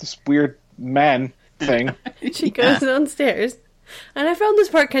 This weird man thing. She goes downstairs, and I found this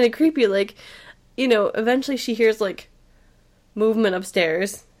part kind of creepy. Like, eventually she hears like movement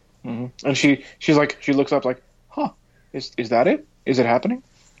upstairs, and she looks up like, "Huh, is that it? Is it happening?"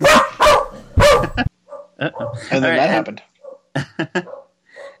 And then that happened.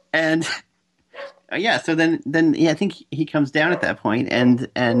 And so then I think he comes down at that point, and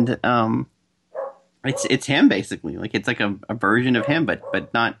it's him basically. Like it's like a version of him,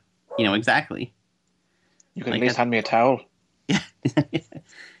 but not exactly. You can at least hand me a towel. Yeah.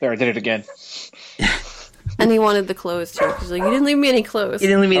 There, I did it again. And he wanted the clothes too. He's like, "You didn't leave me any clothes." You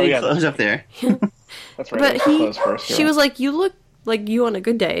didn't leave me any clothes up there. That's right. But clothes first, she was like, "You look like you on a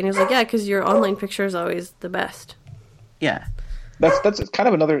good day," and he was like, "Yeah, because your online picture is always the best." Yeah. That's kind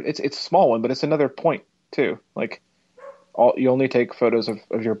of another. It's a small one, but it's another point too. Like, you only take photos of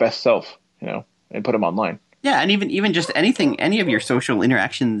your best self, and put them online. Yeah, and even just any of your social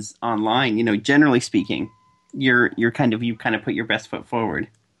interactions online, generally speaking, you kind of put your best foot forward.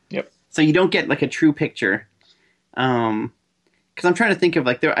 Yep. So you don't get like a true picture. Because I'm trying to think of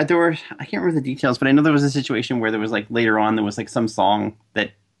like there were, I can't remember the details, but I know there was a situation where there was like later on there was like some song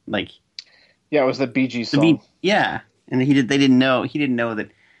that like. Yeah, it was the Bee Gees song. Yeah. And they didn't know that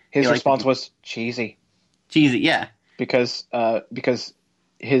his response was cheesy. Cheesy, yeah. Because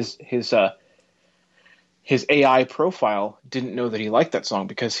his AI profile didn't know that he liked that song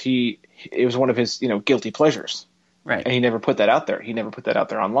because it was one of his guilty pleasures. Right. And he never put that out there. He never put that out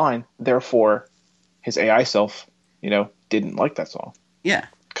there online. Therefore, his AI self, didn't like that song. Yeah.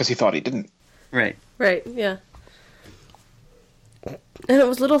 Because he thought he didn't. Right, yeah. And it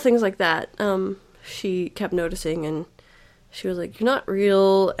was little things like that. She kept noticing, and she was like, "You're not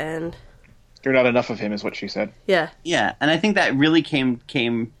real," and You're not enough of him, is what she said. Yeah. Yeah, and I think that really came.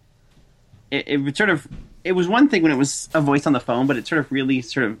 It sort of, it was one thing when it was a voice on the phone, but it sort of really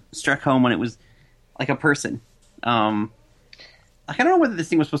sort of struck home when it was like a person. Like, I don't know whether this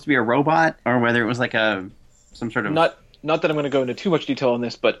thing was supposed to be a robot or whether it was like some sort of Not that I'm going to go into too much detail on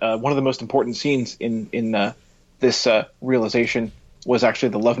this, but one of the most important scenes in this realization was actually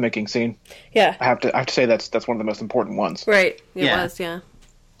the lovemaking scene. Yeah. I have to say that's one of the most important ones. Right. It Yeah. was, yeah.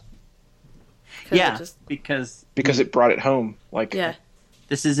 'Cause yeah, it just, because It brought it home. Like, yeah.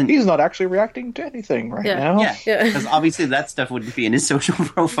 this isn't. he's not actually reacting to anything right Yeah. now. Yeah, Yeah. because obviously that stuff wouldn't be in his social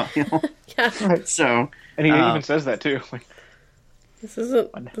profile. Yeah. Right. So, And he even says that too. Like, This isn't.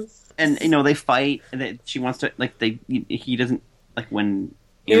 and they fight, and she wants to he doesn't like when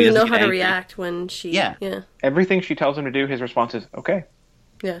You don't he know doesn't how get to angry. react when she. Yeah. Yeah. everything she tells him to do, his response is okay.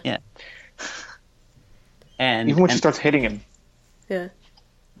 Yeah. Yeah, and Even when she and- starts hitting him. Yeah.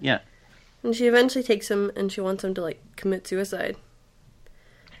 yeah, And she eventually takes him and she wants him to, like, commit suicide.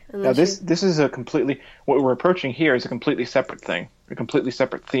 And Now then this is a completely, what we're approaching here is a completely separate thing, a completely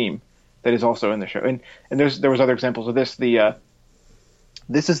separate theme that is also in the show. And there was other examples of this.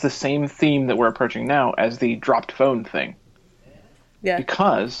 This is the same theme that we're approaching now as the dropped phone thing, Yeah.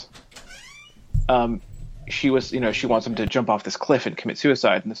 because she wants him to jump off this cliff and commit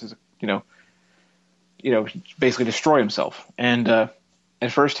suicide, and this is basically destroy himself. And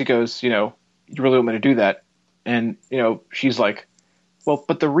at first he goes, you really want me to do that? And she's like, well,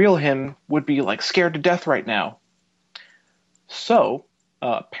 but the real him would be like scared to death right now. So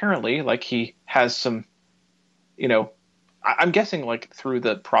apparently, like, he has some, I'm guessing, like, through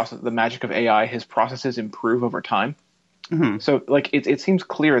the process, the magic of AI, his processes improve over time. Mm-hmm. So, like, it seems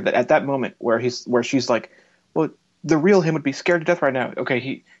clear that at that moment where she's like, well, the real him would be scared to death right now.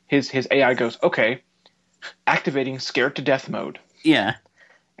 Okay, his AI goes, okay, activating scared to death mode. yeah,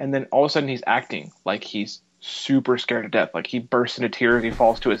 And then all of a sudden he's acting like he's super scared to death. Like, he bursts into tears, he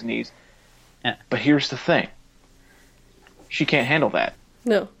falls to his knees. Yeah. But here's the thing. She can't handle that.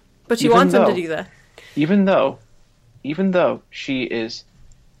 No. But she Even wants him to though- do that. Even though she is,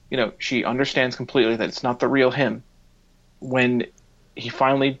 she understands completely that it's not the real him. When he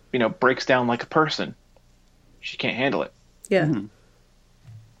finally, breaks down like a person, she can't handle it. Yeah. Mhm.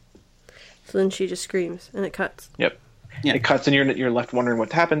 So then she just screams and it cuts. Yep. Yeah. It cuts and you're left wondering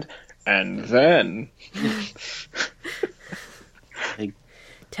what happened. And then,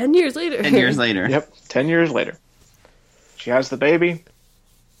 10 years later. 10 years later. yep, 10 years later, she has the baby.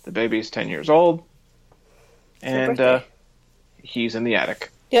 The baby's 10 years old. And birthday. he's in the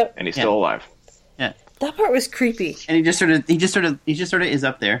attic. Yep. And he's Yeah. still alive. Yeah, That part was creepy. and he just sort of is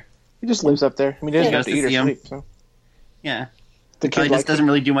up there. He just lives up there. I mean, he doesn't Yeah. have to Goes to eat or see him. sleep. So Yeah, the he probably kid just doesn't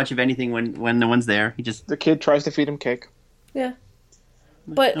really do much of anything when no one's there. He just The kid tries to feed him cake. Yeah.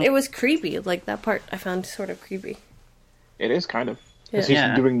 But Nope. it was creepy. Like, that part I found sort of creepy. It is kind of. Yeah. Because he's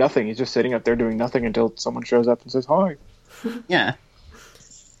Yeah. doing nothing. He's just sitting up there doing nothing until someone shows up and says hi. yeah.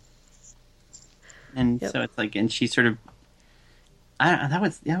 And Yep. so it's like, and she sort of, I don't know,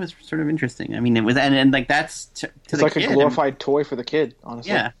 that was sort of interesting. I mean, it was, and like that's to It's the like kid, a glorified toy for the kid,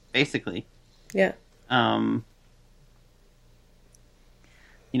 honestly. yeah, basically. Yeah. And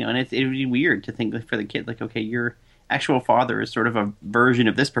it would be weird to think, like, for the kid, like, okay, your actual father is sort of a version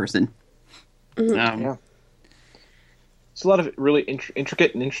of this person. Yeah. It's a lot of really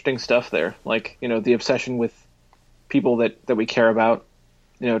intricate and interesting stuff there. Like, the obsession with people that we care about,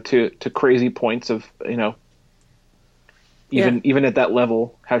 to crazy points of, even at that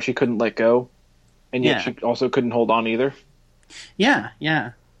level, how she couldn't let go. And yet Yeah. she also couldn't hold on either. Yeah,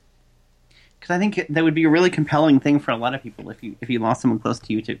 yeah. Because I think that would be a really compelling thing for a lot of people if you lost someone close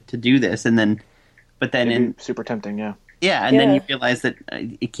to you to do this, and then, but then It'd be super tempting, yeah. yeah, and then Yeah. you realize that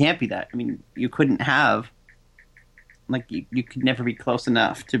it can't be that. I mean, you couldn't have, like, you could never be close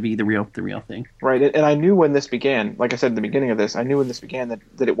enough to be the real thing. Right, and I knew when this began, like I said in the beginning of this, I knew when this began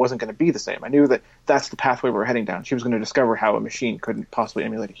that it wasn't going to be the same. I knew that that's the pathway we were heading down. She was going to discover how a machine couldn't possibly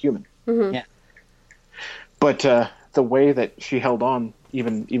emulate a human. Yeah, But the way that she held on,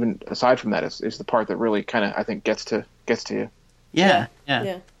 even aside from that, is the part that really kind of, I think, gets to you. yeah.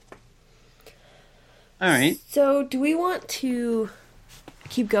 Yeah. All right. So, do we want to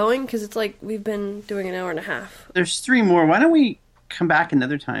keep going? Because it's like we've been doing an hour and a half. There's 3 more. Why don't we come back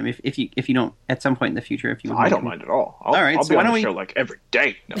another time if you don't at some point in the future if you. I don't mind at all. All right, I'll so be why on don't the we- show like every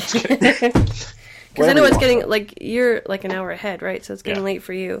day. No, I'm just kidding. Because I Whatever know you it's want. getting, like, you're like an hour ahead, right? So it's getting Yeah. late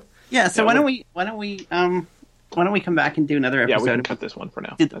for you. Yeah. So Yeah, why don't we come back and do another Yeah, episode? we can cut this one for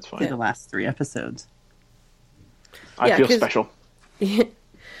now. do- That's do fine. the last 3 episodes. I Yeah, feel 'cause- special.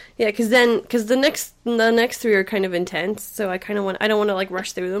 Yeah, because the next 3 are kind of intense, so I don't want to, like,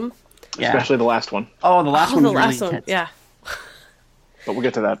 rush through them. Yeah. Especially the last one. Oh, the last Oh, one the was really last one, intense. yeah. But we'll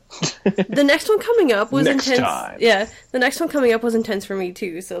get to that. The next one coming up was Next intense. time. Yeah, the next one coming up was intense for me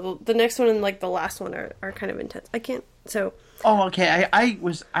too. So the next one and like the last one are kind of intense. I can't. So Oh, okay. I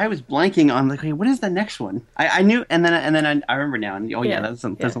was blanking on like, wait, what is the next one? I knew, and then I remember now. And Yeah,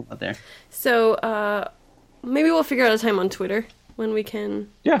 there's a lot there. maybe we'll figure out a time on Twitter when we can.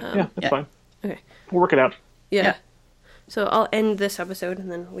 Yeah, that's yeah. fine. Okay. We'll work it out. Yeah. Yeah. So I'll end this episode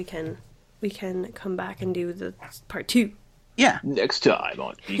and then we can come back and do the part 2. Yeah. Next time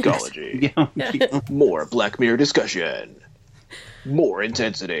on Geekology. Yeah. More Black Mirror discussion. More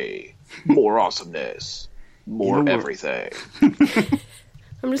intensity. More awesomeness. More everything.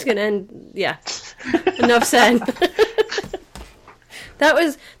 I'm just gonna end. Yeah. Enough said. That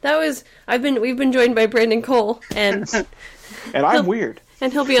was. We've been joined by Brandon Cole and I'm weird.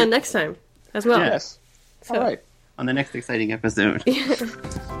 and he'll be on next time as well. Yes. So- All right. On the next exciting episode.